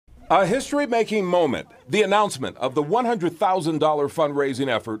A history-making moment, the announcement of the $100,000 fundraising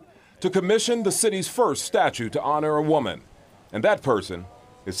effort to commission the city's first statue to honor a woman. And that person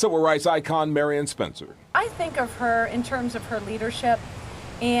is civil rights icon Marian Spencer. I think of her in terms of her leadership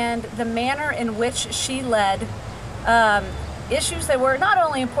and the manner in which she led issues that were not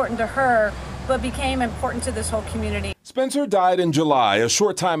only important to her, but became important to this whole community. Spencer died in July, a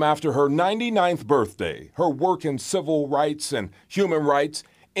short time after her 99th birthday. Her work in civil rights and human rights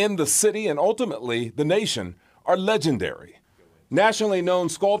in the city and ultimately the nation are legendary. Nationally known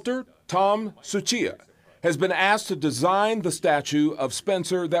sculptor Tom Suchia has been asked to design the statue of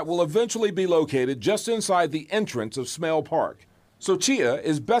Spencer that will eventually be located just inside the entrance of Smale Park. Suchia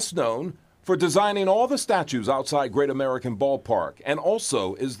is best known for designing all the statues outside Great American Ballpark and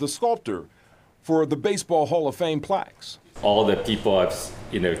also is the sculptor for the Baseball Hall of Fame plaques. All the people I've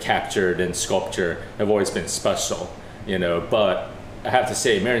captured in sculpture have always been special, but I have to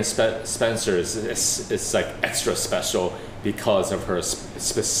say Marian Spencer is like extra special because of her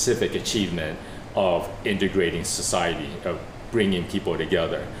specific achievement of integrating society, of bringing people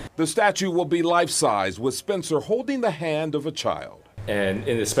together. The statue will be life-size with Spencer holding the hand of a child. And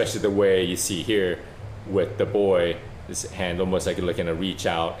especially the way you see here with the boy, his hand almost like looking to reach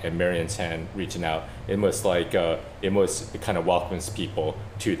out, and Marian's hand reaching out. It kind of welcomes people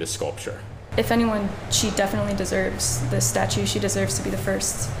to the sculpture. If anyone, she definitely deserves this statue. She deserves to be the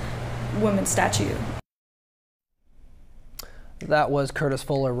first woman statue. That was Curtis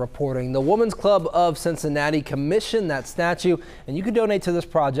Fuller reporting. The Women's Club of Cincinnati commissioned that statue, and you can donate to this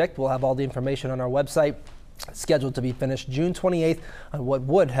project. We'll have all the information on our website. It's scheduled to be finished June 28th on what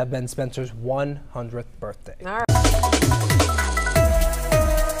would have been Spencer's 100th birthday. All right.